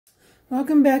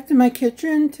Welcome back to my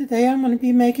kitchen. Today I'm going to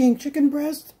be making chicken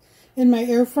breast in my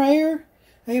air fryer.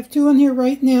 I have two in here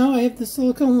right now. I have the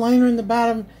silicone liner in the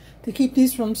bottom to keep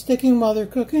these from sticking while they're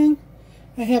cooking.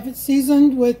 I have it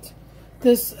seasoned with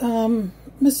this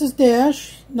Mrs.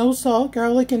 Dash, no salt,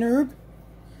 garlic and herb.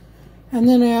 And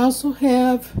then I also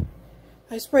have,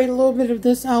 I sprayed a little bit of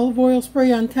this olive oil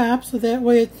spray on top so that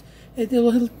way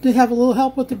it'll have a little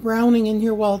help with the browning in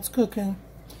here while it's cooking.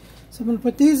 So I'm going to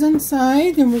put these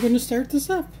inside and we're going to start this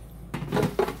up.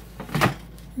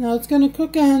 Now it's going to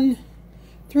cook on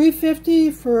 350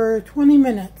 for 20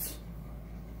 minutes.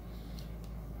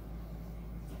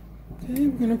 Okay,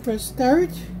 we're going to press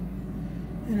start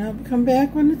and I'll come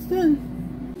back when it's done.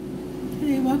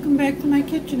 Okay, welcome back to my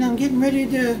kitchen. I'm getting ready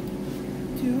to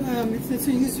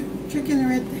use chicken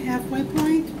are at the halfway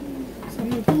point. So I'm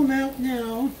going to pull them out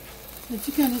now. As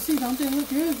you kind of see, don't they look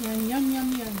good? Yum, yum,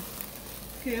 yum, yum.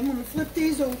 Okay, I'm going to flip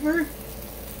these over.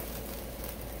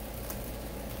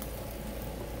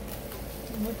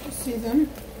 And let you see them.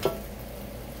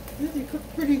 Yeah, they cook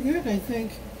pretty good, I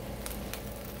think.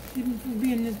 Even for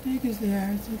being as big as they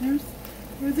are. So there's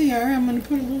where they are. I'm going to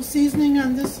put a little seasoning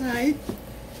on this side.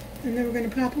 And then we're going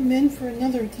to pop them in for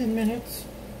another 10 minutes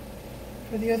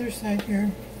for the other side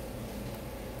here.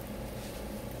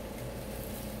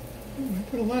 Ooh, I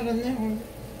put a lot on that one.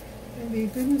 It'll be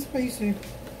good and spicy.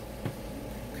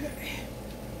 Okay.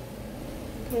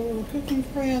 Put a little cooking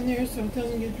spray on there so it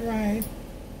doesn't get dry.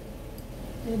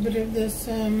 A little bit of this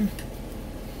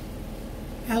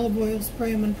olive oil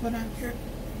spray I'm going to put on here.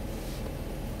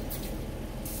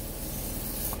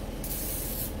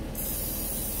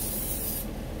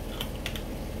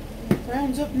 It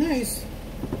browns up nice.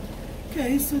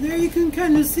 Okay, so there you can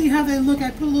kind of see how they look.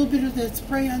 I put a little bit of that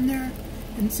spray on there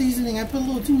and seasoning. I put a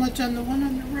little too much on the one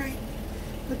on the right.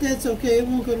 But that's okay, it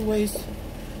won't go to waste.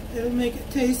 It'll make it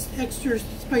taste extra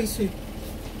spicy.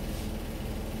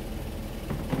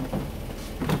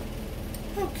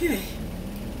 Okay.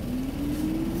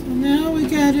 So now we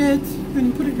got it. I'm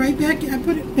going to put it right back. I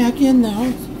put it back in now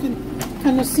so you can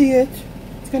kind of see it.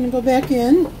 It's going to go back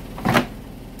in.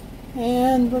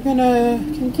 And we're going to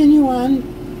continue on.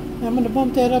 I'm going to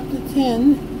bump that up to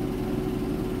 10.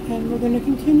 And we're going to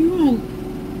continue on.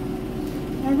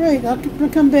 Alright, I'll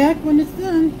come back when it's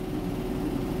done.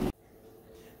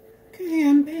 Okay,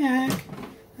 I'm back.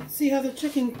 Let's see how the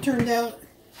chicken turned out.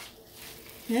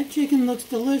 That chicken looks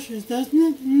delicious, doesn't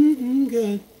it?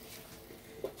 Good.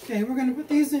 Okay, we're going to put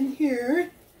these in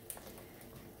here.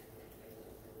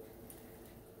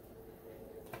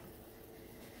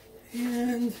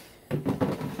 And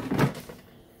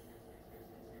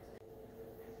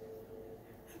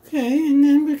okay, and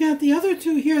then we got the other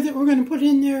two here that we're going to put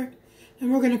in there.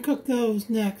 And we're going to cook those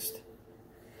next.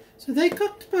 So they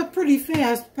cooked pretty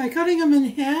fast. By cutting them in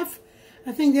half,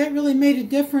 I think that really made a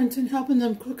difference in helping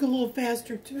them cook a little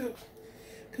faster too.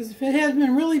 Because if it had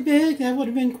been really big, that would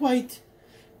have been quite,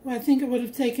 well, I think it would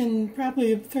have taken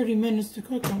probably 30 minutes to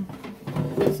cook them.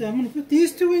 So I'm going to put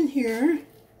these two in here.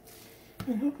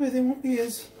 And hopefully they won't be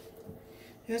it's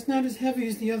not as heavy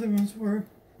as the other ones were.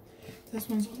 This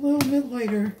one's a little bit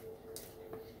lighter,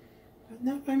 but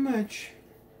not by much.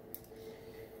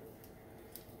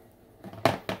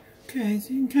 Okay, so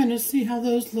you can kind of see how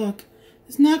those look.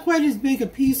 It's not quite as big a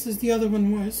piece as the other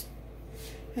one was.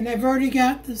 And I've already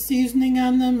got the seasoning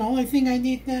on them. The only thing I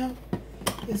need now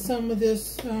is some of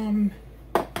this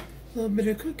little bit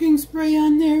of cooking spray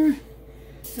on there.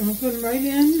 And we'll put them right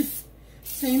in.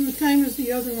 Same time as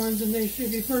the other ones and they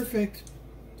should be perfect.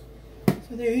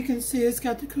 So there you can see it's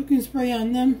got the cooking spray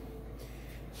on them.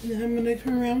 And then I'm going to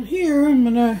turn around here. I'm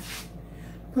going to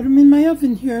put them in my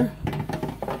oven here.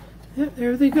 Yep,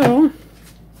 there they go.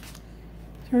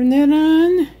 Turn that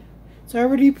on. It's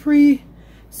already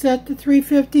pre-set to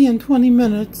 350 in 20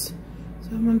 minutes. So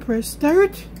I'm going to press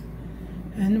start.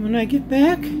 And when I get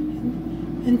back,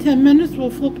 in 10 minutes,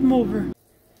 we'll flip them over.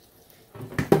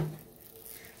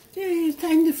 Okay, it's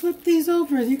time to flip these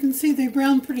over. As you can see, they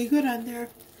brown pretty good on there.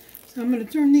 So I'm going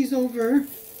to turn these over.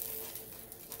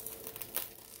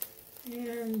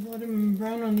 And let them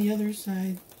brown on the other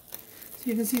side. So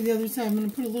you can see the other side. I'm going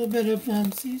to put a little bit of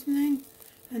seasoning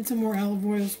and some more olive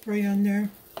oil spray on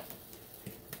there.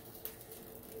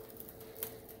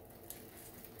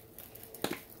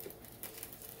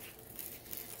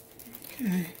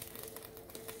 Okay.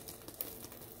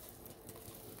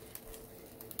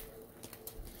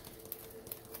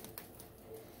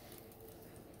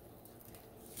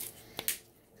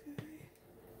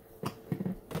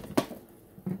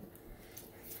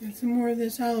 Got some more of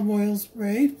this olive oil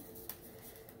spray.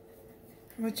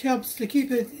 which helps to keep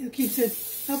it,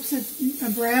 helps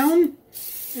it brown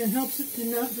and it helps it to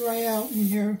not dry out in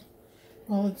here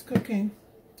while it's cooking.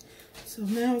 So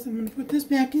now I'm going to put this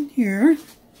back in here.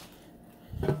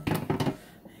 You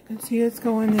can see it's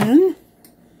going in,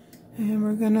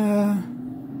 and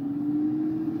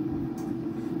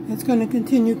it's going to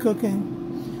continue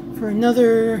cooking for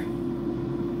another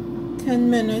 10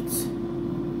 minutes.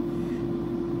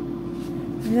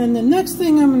 And then the next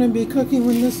thing I'm going to be cooking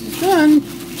when this is done,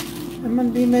 I'm going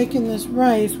to be making this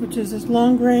rice, which is this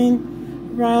long grain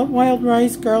wild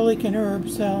rice, garlic, and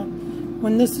herbs. So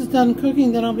when this is done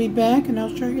cooking, then I'll be back and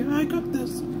I'll show you how I cook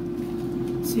this.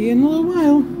 See you in a little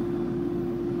while.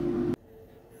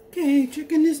 Okay,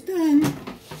 chicken is done.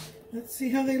 Let's see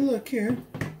how they look here.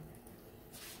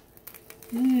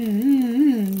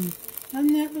 Doesn't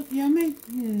that look yummy?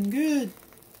 Good.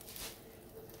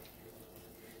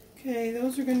 Okay,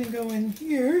 those are going to go in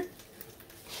here.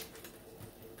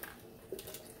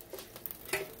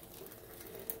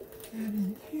 That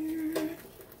in here.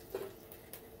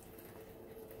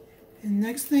 And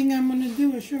next thing I'm going to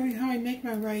do is show you how I make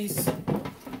my rice.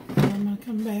 I'm going to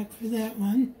come back for that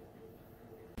one.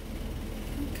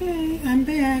 Okay, I'm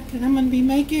back, and I'm going to be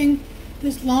making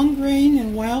this long grain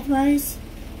and wild rice,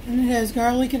 and it has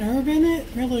garlic and herb in it.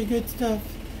 Really good stuff.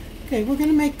 Okay, we're going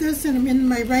to make this, and I'm in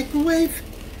my microwave.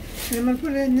 And I'm going to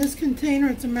put it in this container.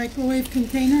 It's a microwave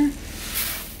container.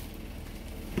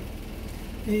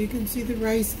 There you can see the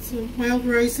rice. It's a wild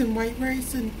rice and white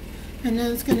rice, and then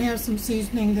it's going to have some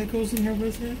seasoning that goes in there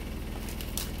with it.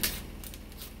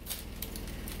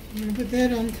 I'm going to put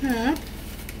that on top.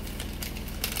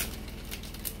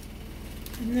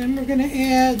 And then we're going to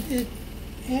add,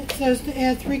 it says to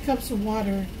add 3 cups of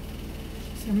water.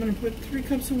 So I'm going to put 3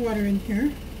 cups of water in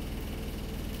here.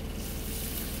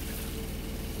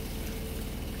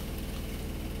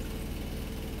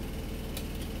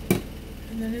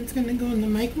 And then it's going to go in the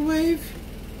microwave.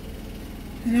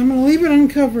 And I'm going to leave it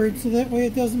uncovered so that way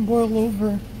it doesn't boil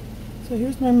over. So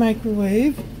here's my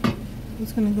microwave.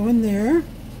 It's going to go in there.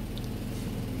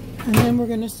 And then we're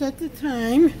going to set the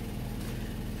time.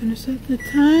 And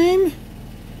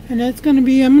that's going to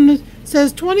be, it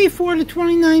says 24 to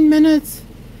 29 minutes.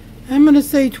 I'm going to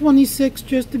say 26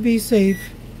 just to be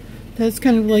safe. That's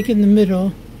kind of like in the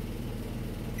middle.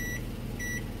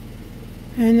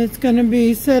 And it's going to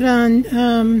be set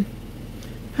on,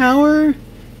 power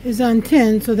is on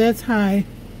 10, so that's high.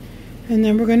 And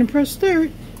then we're going to press start.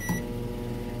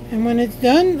 And when it's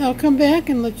done, I'll come back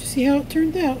and let you see how it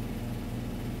turned out.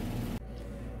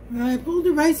 Well, I pulled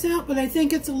the rice out, but I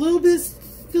think it's still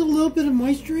a little bit of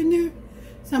moisture in there.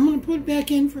 So I'm going to put it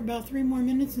back in for about 3 more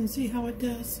minutes and see how it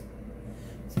does.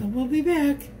 So we'll be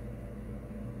back.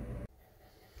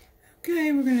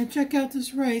 Okay, we're going to check out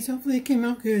this rice. Hopefully it came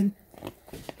out good.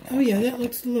 Oh yeah, that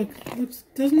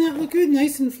doesn't that look good?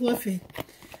 Nice and fluffy.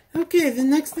 Okay, the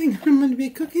next thing I'm going to be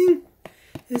cooking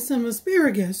is some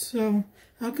asparagus. So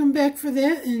I'll come back for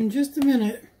that in just a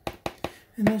minute.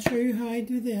 And I'll show you how I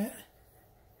do that.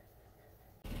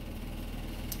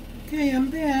 Okay, I'm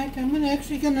back. I'm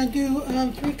actually going to do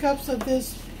 3 cups of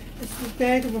this. It's this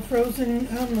bag of a frozen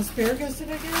asparagus that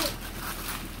I got.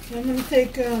 So I'm going to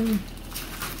take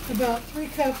about 3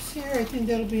 cups here. I think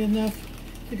that'll be enough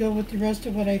to go with the rest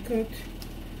of what I cooked.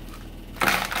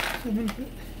 So I'm going to put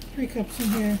 3 cups in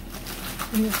here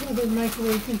in this other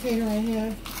microwave container I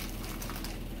have.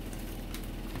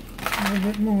 A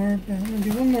little bit more, but I'm going to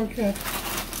do 1 more cup.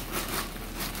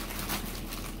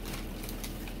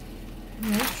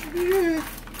 That should be good.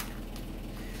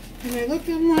 And I looked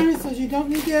online, it says you don't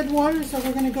need to add water, so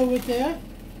we're going to go with that.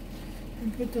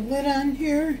 And put the lid on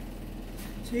here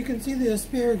so you can see the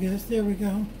asparagus. There we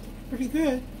go. Pretty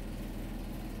good.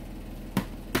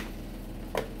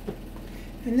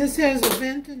 And this has a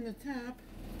vent in the top.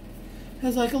 It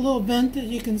has like a little vent that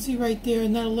you can see right there,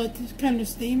 and that'll let this kind of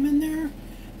steam in there.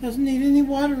 Doesn't need any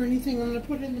water or anything. I'm going to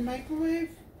put it in the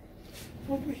microwave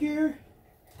over here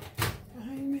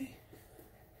behind me.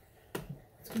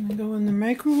 It's going to go in the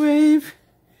microwave,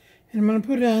 and I'm going to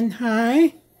put it on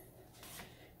high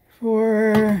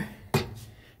for,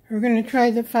 we're going to try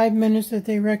the 5 minutes that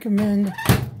they recommend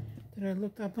that I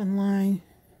looked up online.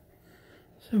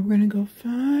 So we're going to go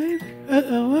 5.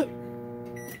 Uh-oh.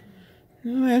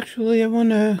 No, actually, I want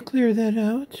to clear that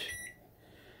out.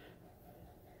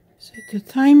 Set the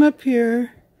time up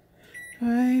here.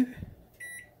 5.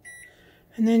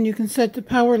 And then you can set the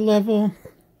power level.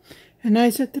 And I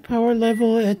set the power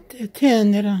level at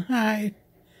 10 at a high.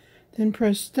 Then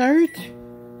press start.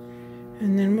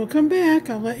 And then we'll come back.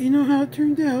 I'll let you know how it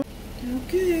turned out.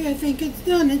 Okay, I think it's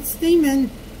done. It's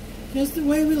steaming just the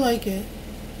way we like it.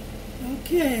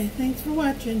 Okay, thanks for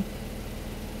watching.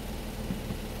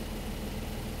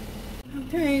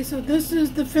 Okay, so this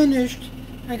is the finished.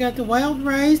 I got the wild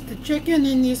rice, the chicken,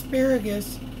 and the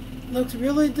asparagus. Looks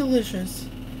really delicious,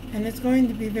 and it's going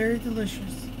to be very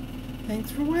delicious.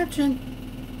 Thanks for watching.